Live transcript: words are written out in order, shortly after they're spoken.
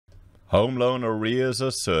Home loan arrears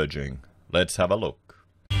are surging. Let's have a look.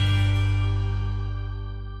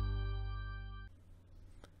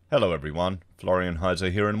 Hello everyone, Florian.Heise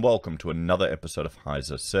here and welcome to another episode of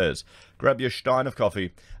HeiseSays. Grab your stein of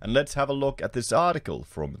coffee and let's have a look at this article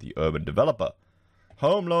from the Urban Developer.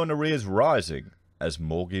 Home loan arrears rising as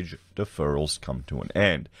mortgage deferrals come to an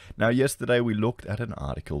end. Now yesterday we looked at an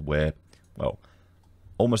article where, well,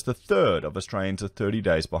 almost a third of Australians are 30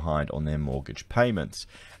 days behind on their mortgage payments.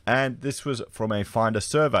 And this was from a Finder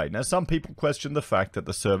survey. Now, some people question the fact that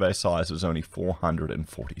the survey size was only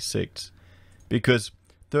 446, because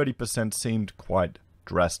 30% seemed quite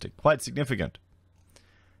drastic, quite significant.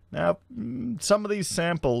 Now, some of these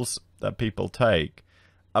samples that people take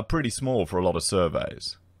are pretty small for a lot of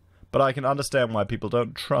surveys. But I can understand why people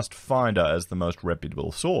don't trust Finder as the most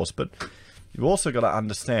reputable source. But you've also got to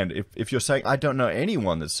understand, if you're saying, I don't know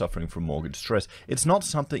anyone that's suffering from mortgage stress, it's not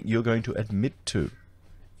something you're going to admit to.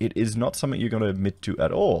 It is not something you're going to admit to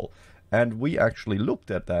at all. And we actually looked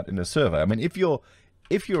at that in a survey. I mean, if you're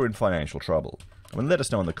in financial trouble, I mean, let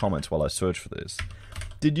us know in the comments while I search for this.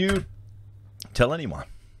 Did you tell anyone?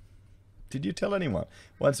 Did you tell anyone?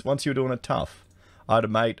 Once you were doing it tough. I had a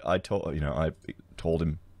mate, I told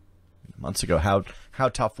him months ago how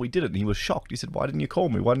tough we did it, and he was shocked. He said, why didn't you call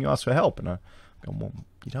me? Why didn't you ask for help? And I go, well,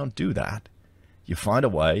 you don't do that. You find a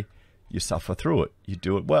way, you suffer through it, you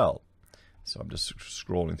do it well. So I'm just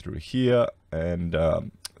scrolling through here, and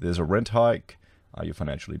there's a rent hike. Are you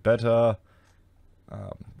financially better?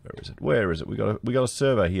 Where is it? We got a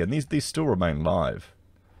survey here, and these still remain live.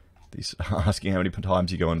 These asking how many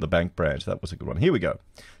times you go into the bank branch. That was a good one. Here we go.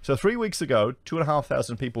 So 3 weeks ago,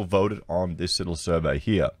 2,500 people voted on this little survey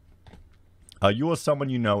here. Are you or someone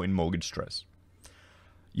you know in mortgage stress?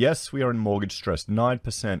 Yes, we are in mortgage stress.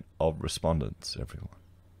 9% of respondents, everyone.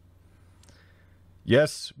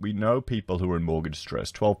 Yes, we know people who are in mortgage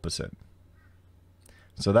stress. 12%.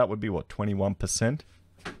 So that would be, what, 21%?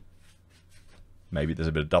 Maybe there's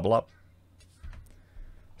a bit of double up.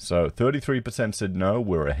 So 33% said no,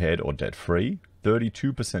 we're ahead or debt-free.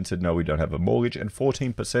 32% said no, we don't have a mortgage. And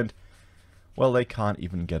 14%, well, they can't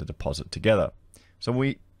even get a deposit together.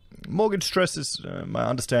 So mortgage stress is, my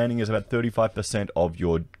understanding is about 35% of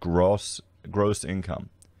your gross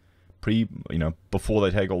income, before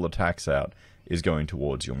they take all the tax out, is going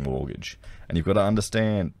towards your mortgage. And you've got to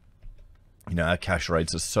understand, our cash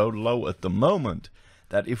rates are so low at the moment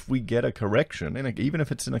that if we get a correction, and even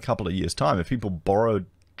if it's in a couple of years' time, if people borrowed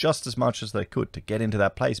just as much as they could to get into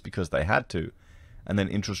that place because they had to, and then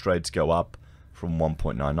interest rates go up from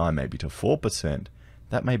 1.99 maybe to 4%,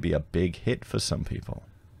 that may be a big hit for some people.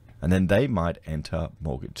 And then they might enter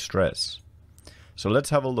mortgage stress. So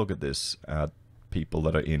let's have a look at this, people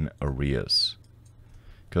that are in arrears.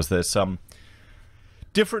 Because there's some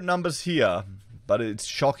different numbers here, but it's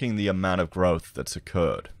shocking the amount of growth that's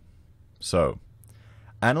occurred. So,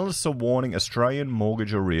 analysts are warning Australian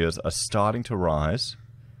mortgage arrears are starting to rise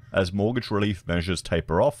as mortgage relief measures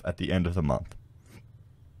taper off at the end of the month.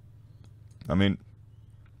 I mean,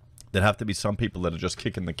 there'd have to be some people that are just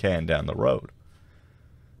kicking the can down the road.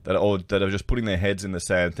 That are just putting their heads in the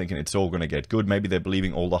sand thinking it's all going to get good. Maybe they're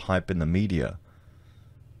believing all the hype in the media.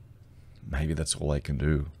 Maybe that's all they can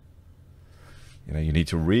do. You need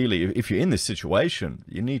to really, if you're in this situation,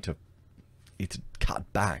 you need to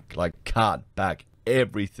cut back, cut back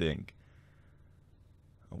everything.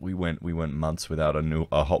 We went months without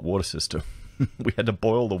a hot water system. We had to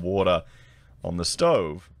boil the water on the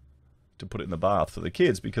stove to put it in the bath for the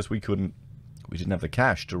kids because we didn't have the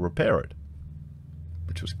cash to repair it.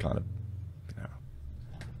 Which was kind of, a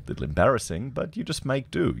little embarrassing, but you just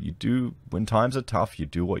make do. You do, when times are tough, you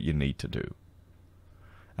do what you need to do.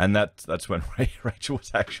 And that's when Rachel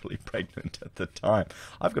was actually pregnant at the time.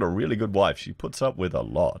 I've got a really good wife. She puts up with a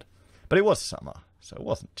lot. But it was summer, so it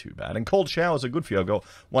wasn't too bad. And cold showers are good for you.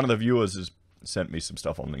 One of the viewers has sent me some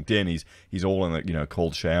stuff on LinkedIn. He's all in the,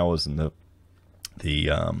 cold showers and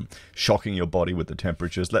the shocking your body with the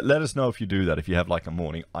temperatures. Let us know if you do that, if you have like a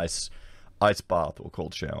morning ice bath or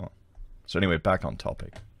cold shower. So anyway, back on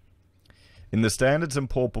topic. In the Standards &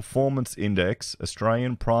 Poor Performance Index,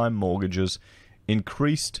 Australian prime mortgages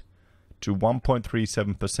increased to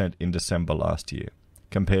 1.37% in December last year,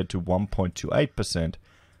 compared to 1.28%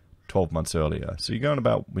 12 months earlier. So you're going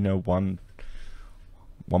about,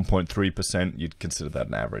 1.3%. You'd consider that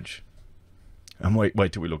an average. And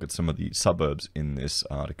wait till we look at some of the suburbs in this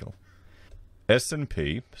article.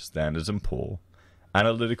 S&P, Standards & Poor,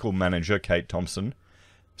 Analytical Manager Kate Thompson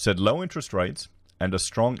said low interest rates and a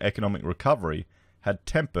strong economic recovery had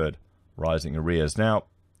tempered rising arrears. Now,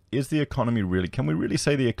 is the economy really, can we really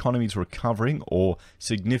say the economy is recovering, or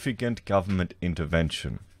significant government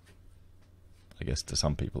intervention? I guess to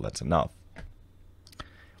some people that's enough.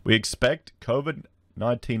 We expect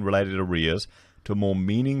COVID-19 related arrears to more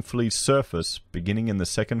meaningfully surface beginning in the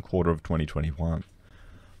second quarter of 2021,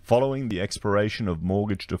 following the expiration of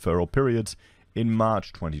mortgage deferral periods in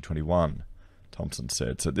March 2021, Thompson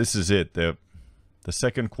said. So this is it. The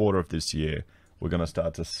second quarter of this year, we're going to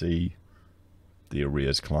start to see the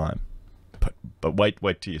arrears climb. But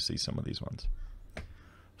wait till you see some of these ones.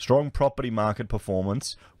 Strong property market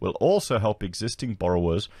performance will also help existing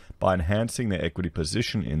borrowers by enhancing their equity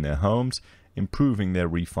position in their homes, improving their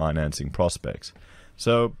refinancing prospects.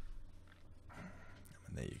 So,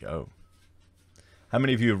 there you go. How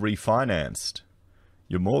many of you have refinanced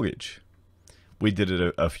your mortgage? We did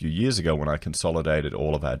it a few years ago when I consolidated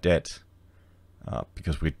all of our debt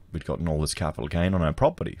because we'd gotten all this capital gain on our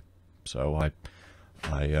property. So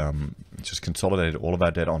I just consolidated all of our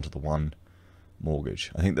debt onto the one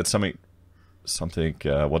mortgage. I think that's something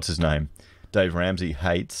what's his name, Dave Ramsey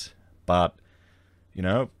hates, but you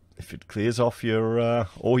know, if it clears off your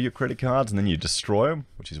all your credit cards and then you destroy them,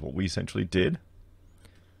 which is what we essentially did.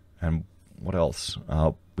 And what else?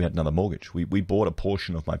 We had another mortgage. We bought a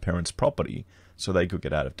portion of my parents' property so they could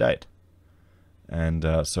get out of debt. And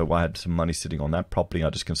so I had some money sitting on that property. I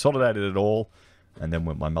just consolidated it all, and then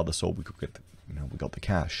when my mother saw we could get we got the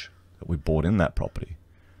cash that we bought in that property.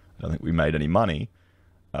 I don't think we made any money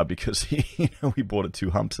because we bought it 2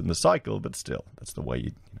 humps in the cycle, but still, that's the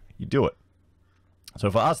way you do it.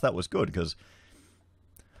 So for us, that was good because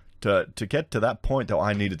to get to that point, though,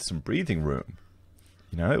 I needed some breathing room.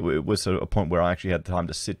 It was a point where I actually had time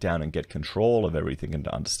to sit down and get control of everything and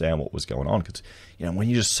to understand what was going on. Because, when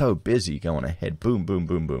you're just so busy going ahead, boom, boom,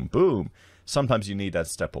 boom, boom, boom, sometimes you need that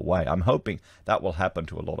step away. I'm hoping that will happen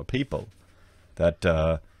to a lot of people.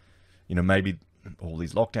 That, maybe all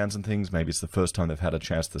these lockdowns and things, maybe it's the first time they've had a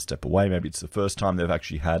chance to step away. Maybe it's the first time they've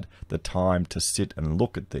actually had the time to sit and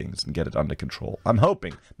look at things and get it under control. I'm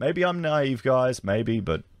hoping. Maybe I'm naive, guys. Maybe,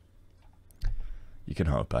 but you can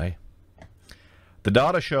hope, eh? The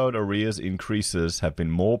data showed arrears increases have been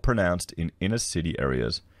more pronounced in inner city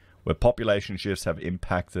areas where population shifts have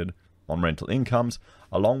impacted on rental incomes,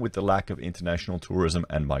 along with the lack of international tourism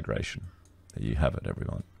and migration. There you have it,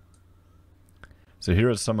 everyone. So here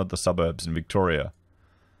are some of the suburbs in Victoria.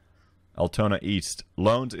 Altona East,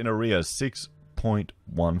 loans in arrears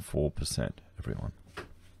 6.14%, everyone.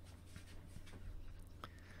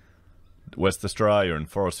 West Australia and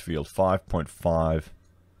Forestfield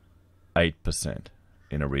 5.58%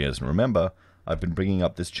 in arrears. And remember, I've been bringing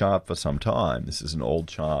up this chart for some time. This is an old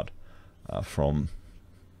chart from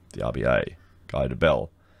the RBA, Guy DeBell.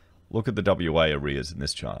 Look at the WA arrears in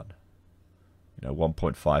this chart.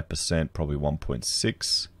 1.5%, probably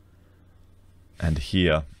 1.6%. And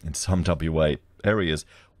here, in some WA areas,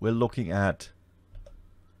 we're looking at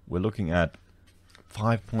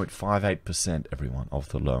 5.58%, everyone, of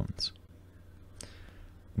the loans.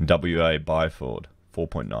 In WA, Byford,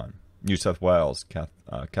 4.9%. New South Wales,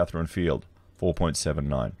 Catherine Field,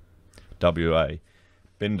 4.79%. WA,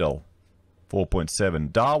 Bindal,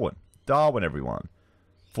 4.7%. Darwin, everyone,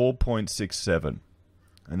 4.67%.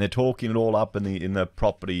 And they're talking it all up in the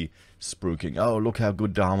property spruiking. Oh, look how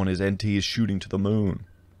good Darwin is. NT is shooting to the moon.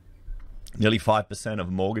 Nearly 5% of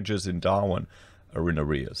mortgages in Darwin are in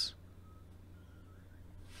arrears.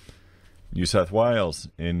 New South Wales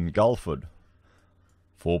in Guildford,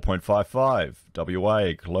 4.55%.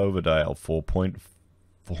 WA, Cloverdale,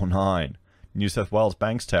 4.49%. New South Wales,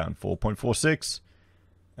 Bankstown, 4.46%.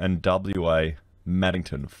 And WA,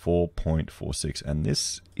 Maddington, 4.46%. And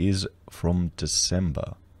this is from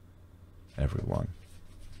December, everyone.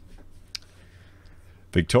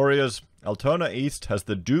 Victoria's Altona East has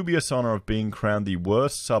the dubious honour of being crowned the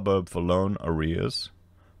worst suburb for loan arrears,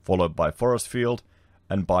 followed by Forestfield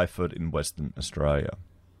and Byford in Western Australia.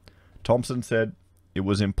 Thompson said it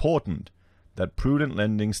was important that prudent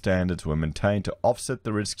lending standards were maintained to offset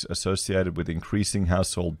the risks associated with increasing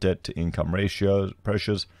household debt-to-income ratio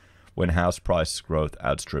pressures when house price growth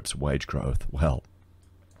outstrips wage growth. Well,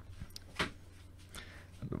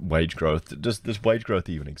 wage growth, does wage growth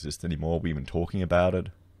even exist anymore? Are we even talking about it?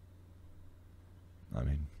 I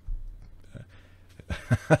mean,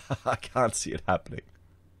 I can't see it happening.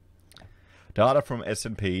 Data from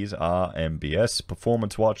S&P's RMBS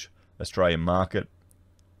Performance Watch Australian Market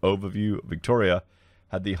Overview Victoria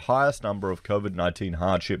had the highest number of COVID-19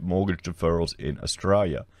 hardship mortgage deferrals in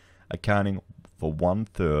Australia, accounting for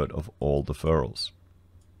 1/3 of all deferrals.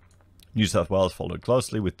 New South Wales followed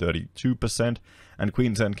closely with 32%, and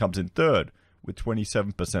Queensland comes in third with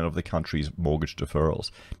 27% of the country's mortgage deferrals.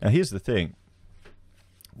 Now, here's the thing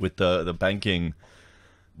with the banking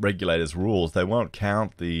regulators' rules, they won't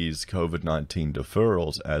count these COVID-19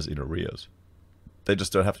 deferrals as in arrears. They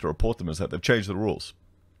just don't have to report them as that. They've changed the rules.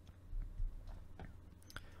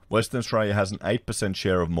 Western Australia has an 8%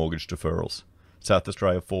 share of mortgage deferrals. South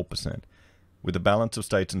Australia 4%, with the balance of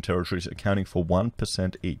states and territories accounting for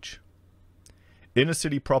 1% each. Inner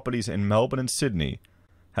city properties in Melbourne and Sydney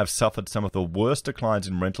have suffered some of the worst declines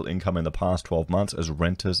in rental income in the past 12 months as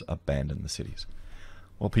renters abandon the cities.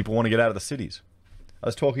 Well, people want to get out of the cities. I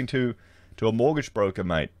was talking to a mortgage broker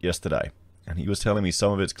mate yesterday, and he was telling me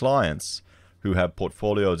some of his clients who have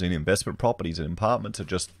portfolios in investment properties and apartments are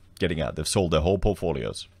just getting out. They've sold their whole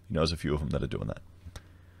portfolios. He knows a few of them that are doing that.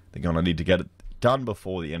 They're going to need to get it done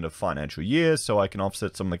before the end of financial year so I can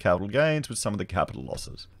offset some of the capital gains with some of the capital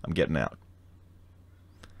losses. I'm getting out.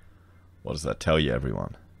 What does that tell you,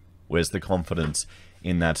 everyone? Where's the confidence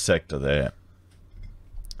in that sector there?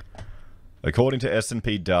 According to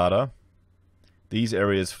S&P data, these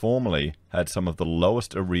areas formerly had some of the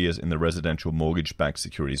lowest arrears in the residential mortgage-backed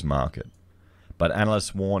securities market. But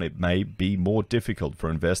analysts warn it may be more difficult for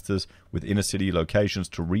investors with inner-city locations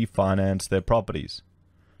to refinance their properties.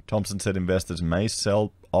 Thompson said investors may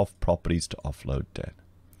sell off properties to offload debt.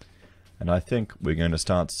 And I think we're going to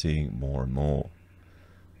start seeing more and more.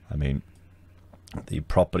 I mean, the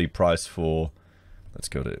property price for, let's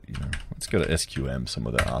go to SQM, some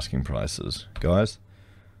of their asking prices, guys.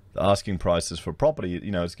 The asking prices for property,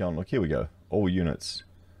 it's going, look, here we go, all units,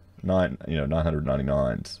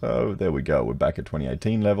 999. So there we go, we're back at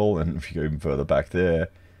 2018 level, and if you go even further back there,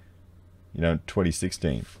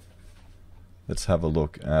 2016. Let's have a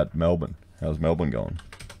look at Melbourne. How's Melbourne going?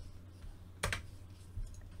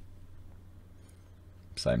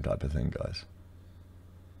 Same type of thing, guys.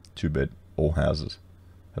 2-bed, all houses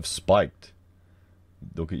have spiked.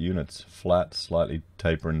 Look at units, flat, slightly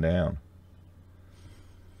tapering down.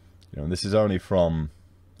 And this is only from,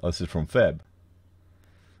 this is from Feb.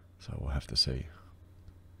 So we'll have to see.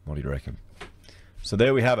 What do you reckon? So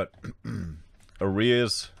there we have it.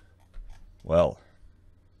 Arrears, well,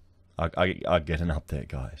 are getting up there,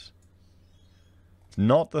 guys.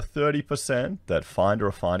 Not the 30% that Finder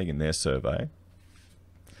are finding in their survey,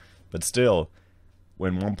 but still,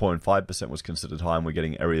 when 1.5% was considered high and we're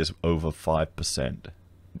getting areas over 5%,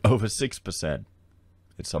 over 6%,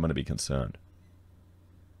 it's someone to be concerned.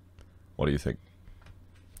 What do you think?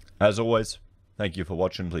 As always, thank you for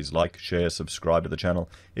watching. Please like, share, subscribe to the channel.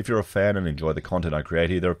 If you're a fan and enjoy the content I create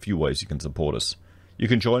here, there are a few ways you can support us. You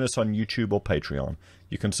can join us on YouTube or Patreon.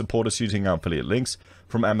 You can support us using our affiliate links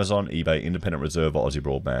from Amazon, eBay, Independent Reserve, or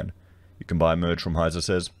AussieBroadband. You can buy merch from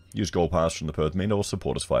HeiseSays, use Gold Pass from the Perth Mint, or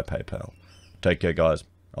support us via PayPal. Take care, guys.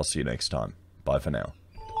 I'll see you next time. Bye for now.